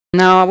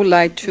Now I would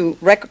like to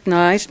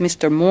recognize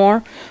Mr.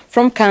 Moore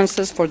from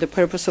Kansas for the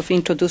purpose of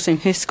introducing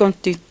his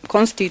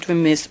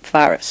constituent, Ms.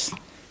 Farris.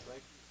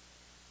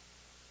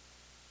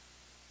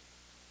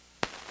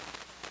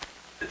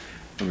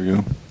 There we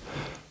go.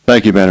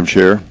 Thank you, Madam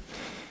Chair.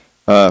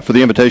 For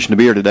the invitation to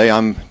be here today,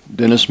 I'm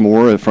Dennis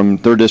Moore from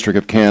 3rd District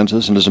of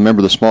Kansas, and as a member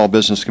of the Small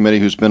Business Committee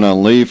who's been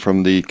on leave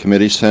from the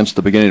committee since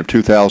the beginning of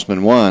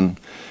 2001,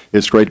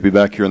 it's great to be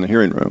back here in the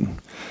hearing room.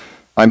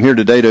 I'm here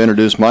today to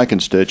introduce my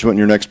constituent and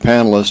your next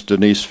panelist,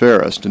 Denise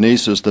Farris.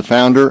 Denise is the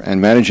founder and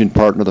managing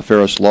partner of the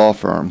Farris Law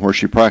Firm, where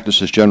she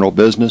practices general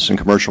business and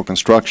commercial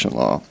construction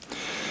law.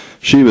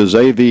 She was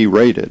AV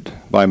rated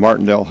by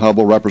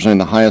Martindale-Hubbell, representing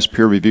the highest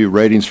peer review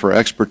ratings for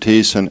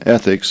expertise and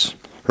ethics.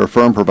 Her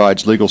firm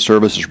provides legal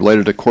services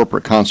related to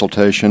corporate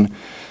consultation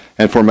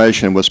and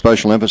formation with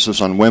special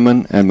emphasis on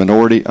women and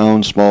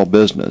minority-owned small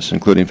business,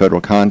 including federal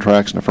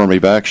contracts and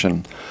affirmative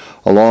action,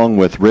 along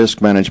with risk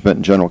management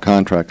and general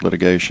contract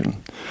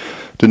litigation.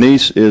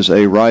 Denise is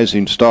a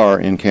rising star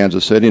in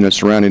Kansas City and its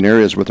surrounding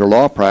areas with her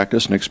law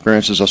practice and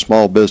experience as a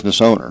small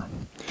business owner.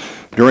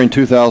 During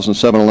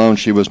 2007 alone,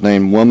 she was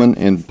named Woman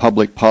in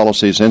Public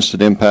Policy's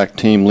Instant Impact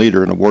Team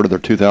Leader and awarded their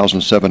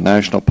 2007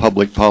 National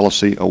Public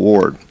Policy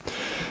Award.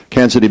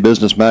 Kansas City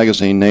Business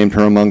Magazine named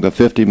her among the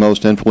 50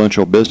 most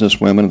influential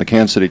businesswomen, and the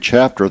Kansas City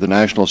chapter of the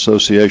National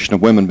Association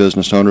of Women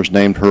Business Owners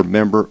named her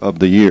Member of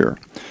the Year.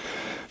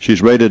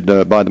 She's rated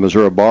by the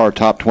Missouri Bar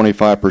Top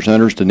 25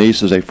 Presenters.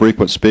 Denise is a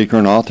frequent speaker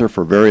and author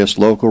for various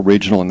local,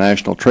 regional, and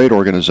national trade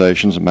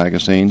organizations and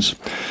magazines.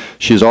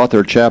 She's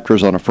authored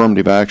chapters on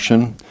affirmative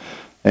action,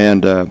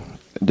 and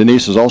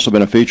Denise has also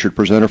been a featured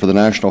presenter for the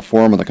National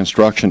Forum of the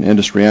Construction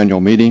Industry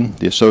Annual Meeting,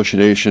 the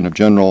Association of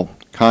General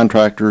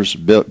Contractors,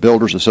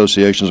 Builders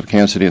Associations of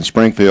Kansas City and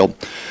Springfield.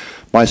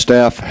 My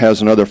staff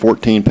has another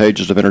 14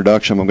 pages of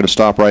introduction. I'm going to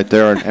stop right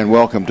there and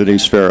welcome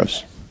Denise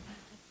Farris.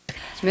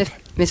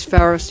 Ms.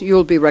 Farris,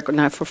 you'll be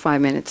recognized for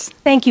 5 minutes.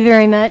 Thank you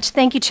very much.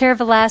 Thank you, Chair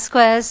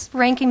Velasquez,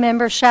 Ranking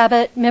Member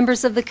Shabbat,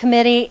 members of the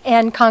committee,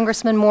 and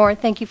Congressman Moore.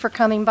 Thank you for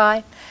coming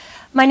by.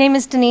 My name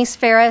is Denise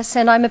Farris,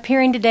 and I'm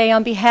appearing today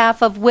on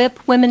behalf of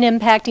WIP, Women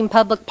Impacting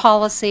Public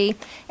Policy,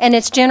 and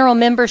its general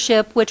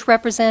membership, which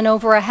represent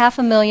over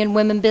 500,000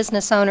 women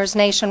business owners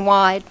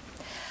nationwide.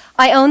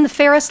 I own the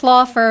Farris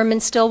Law Firm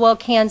in Stilwell,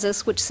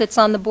 Kansas, which sits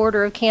on the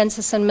border of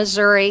Kansas and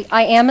Missouri.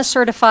 I am a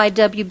certified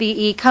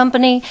WBE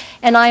company,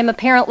 and I am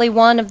apparently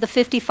one of the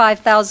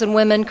 55,000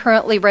 women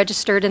currently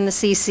registered in the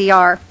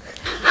CCR.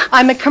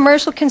 I'm a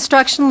commercial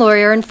construction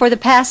lawyer, and for the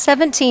past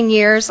 17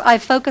 years,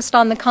 I've focused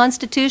on the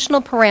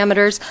constitutional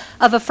parameters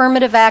of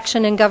affirmative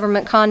action in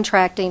government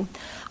contracting.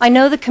 I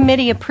know the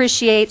committee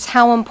appreciates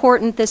how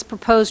important this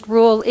proposed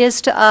rule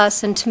is to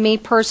us and to me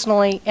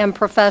personally and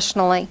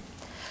professionally.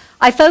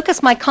 I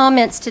focus my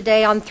comments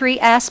today on 3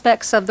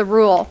 aspects of the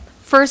rule.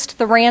 First,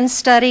 the RAND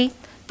study,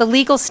 the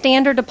legal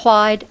standard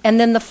applied, and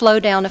then the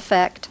flow-down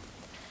effect.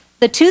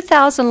 The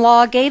 2000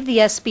 law gave the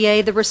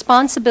SBA the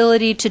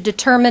responsibility to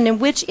determine in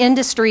which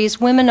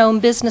industries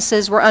women-owned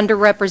businesses were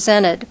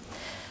underrepresented.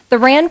 The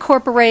RAND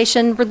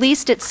Corporation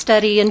released its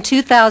study in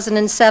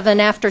 2007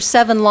 after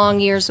 7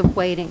 long years of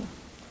waiting.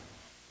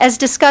 As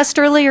discussed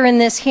earlier in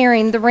this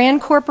hearing, the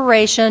RAND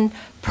Corporation,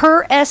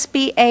 per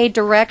SBA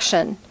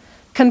direction,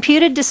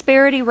 computed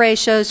disparity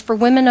ratios for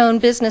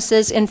women-owned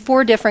businesses in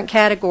 4 different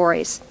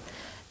categories.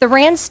 The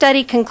RAND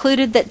study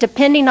concluded that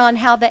depending on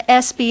how the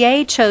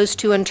SBA chose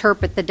to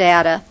interpret the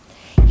data,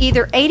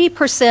 either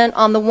 80%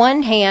 on the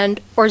one hand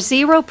or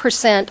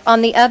 0%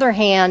 on the other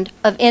hand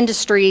of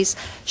industries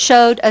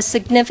showed a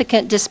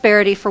significant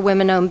disparity for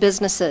women-owned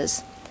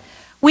businesses.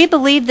 We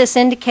believe this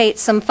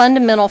indicates some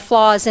fundamental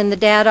flaws in the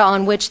data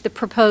on which the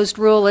proposed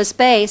rule is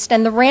based,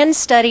 and the RAND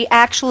study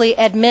actually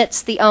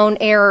admits the own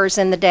errors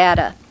in the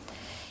data.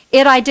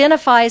 It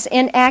identifies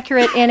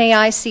inaccurate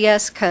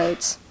NAICS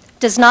codes,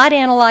 does not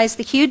analyze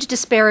the huge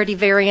disparity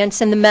variance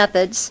in the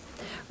methods,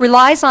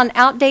 relies on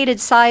outdated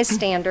size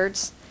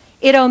standards,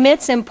 it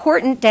omits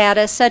important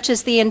data such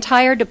as the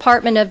entire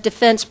Department of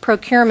Defense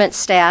procurement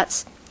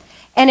stats,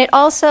 and it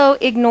also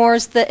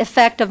ignores the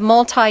effect of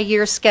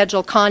multi-year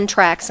schedule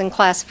contracts and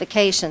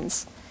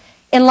classifications.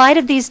 In light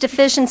of these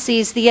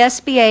deficiencies, the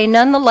SBA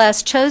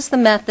nonetheless chose the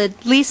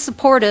method least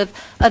supportive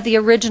of the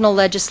original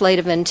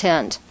legislative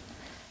intent.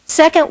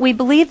 Second, we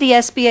believe the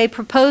SBA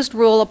proposed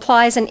rule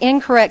applies an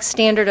incorrect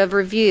standard of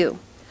review.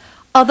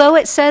 Although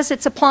it says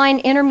it's applying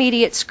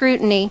intermediate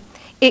scrutiny,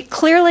 it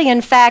clearly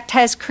in fact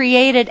has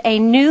created a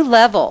new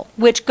level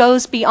which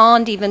goes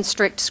beyond even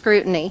strict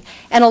scrutiny,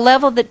 and a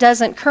level that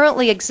doesn't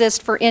currently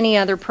exist for any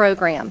other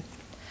program.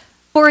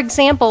 For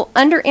example,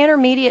 under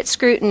intermediate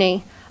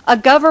scrutiny, a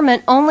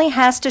government only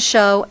has to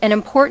show an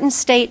important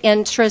state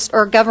interest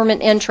or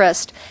government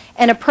interest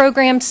and a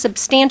program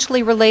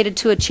substantially related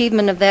to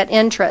achievement of that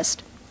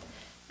interest.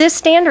 This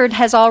standard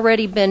has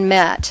already been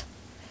met,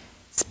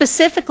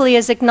 specifically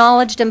as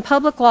acknowledged in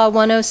Public Law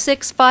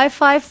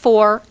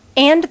 106-554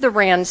 and the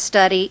RAND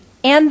study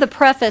and the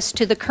preface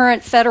to the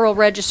current Federal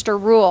Register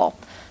rule.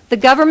 The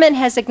government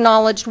has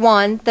acknowledged,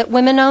 1, that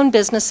women-owned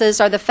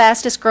businesses are the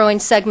fastest growing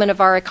segment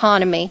of our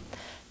economy.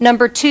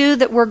 Number 2,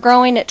 that we're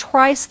growing at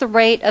twice the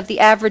rate of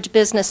the average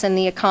business in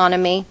the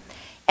economy.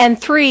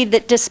 And 3,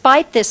 that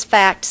despite this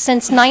fact,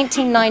 since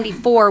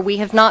 1994, we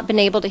have not been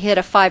able to hit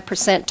a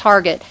 5%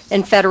 target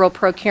in federal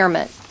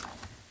procurement.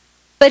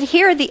 But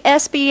here the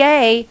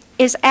SBA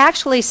is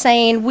actually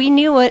saying we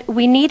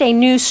need a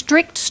new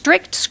strict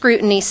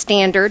scrutiny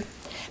standard,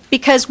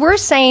 because we're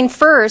saying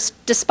first,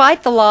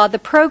 despite the law, the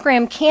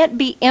program can't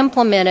be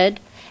implemented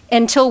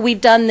until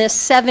we've done this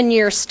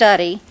 7-year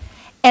study.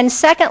 And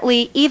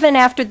secondly, even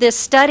after this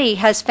study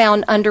has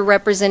found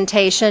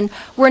underrepresentation,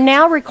 we're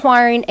now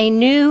requiring a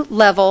new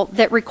level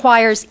that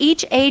requires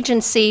each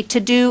agency to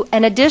do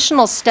an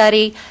additional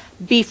study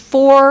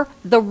before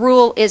the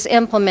rule is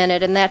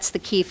implemented, and that's the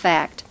key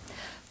fact.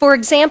 For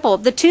example,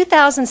 the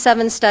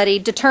 2007 study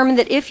determined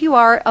that if you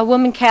are a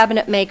woman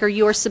cabinet maker,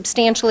 you are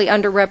substantially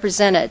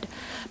underrepresented.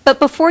 But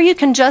before you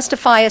can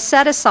justify a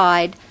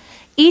set-aside,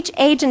 each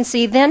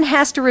agency then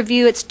has to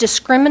review its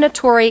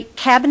discriminatory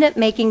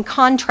cabinet-making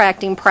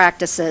contracting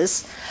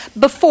practices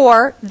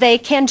before they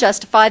can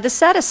justify the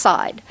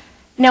set-aside.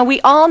 Now,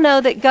 we all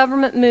know that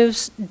government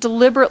moves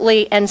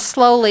deliberately and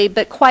slowly,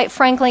 but quite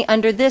frankly,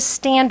 under this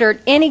standard,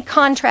 any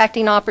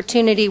contracting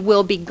opportunity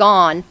will be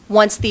gone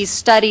once these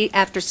study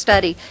after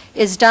study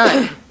is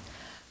done.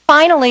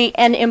 Finally,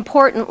 and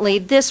importantly,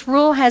 this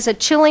rule has a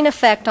chilling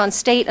effect on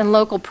state and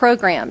local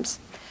programs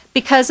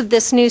because of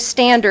this new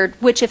standard,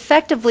 which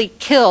effectively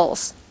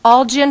kills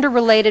all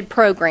gender-related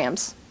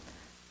programs.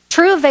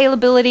 True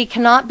availability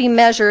cannot be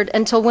measured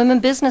until women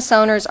business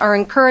owners are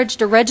encouraged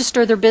to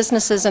register their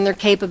businesses and their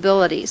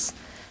capabilities.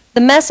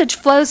 The message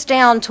flows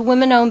down to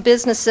women-owned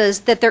businesses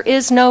that there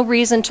is no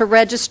reason to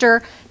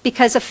register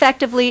because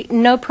effectively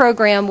no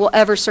program will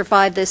ever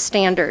survive this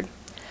standard.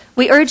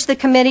 We urge the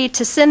committee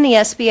to send the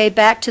SBA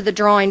back to the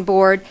drawing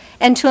board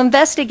and to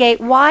investigate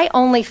why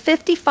only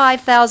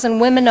 55,000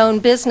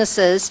 women-owned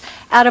businesses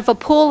out of a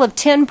pool of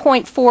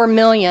 10.4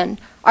 million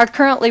are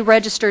currently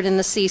registered in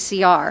the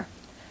CCR.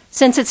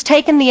 Since it's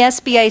taken the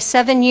SBA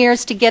 7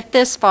 years to get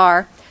this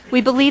far,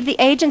 we believe the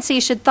agency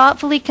should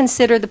thoughtfully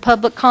consider the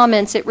public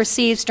comments it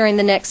receives during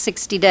the next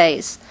 60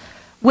 days.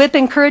 WIP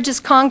encourages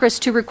Congress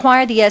to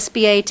require the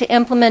SBA to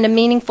implement a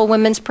meaningful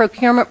women's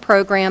procurement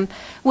program,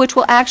 which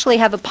will actually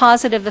have a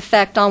positive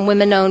effect on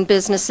women-owned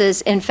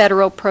businesses in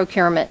federal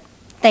procurement.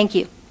 Thank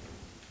you.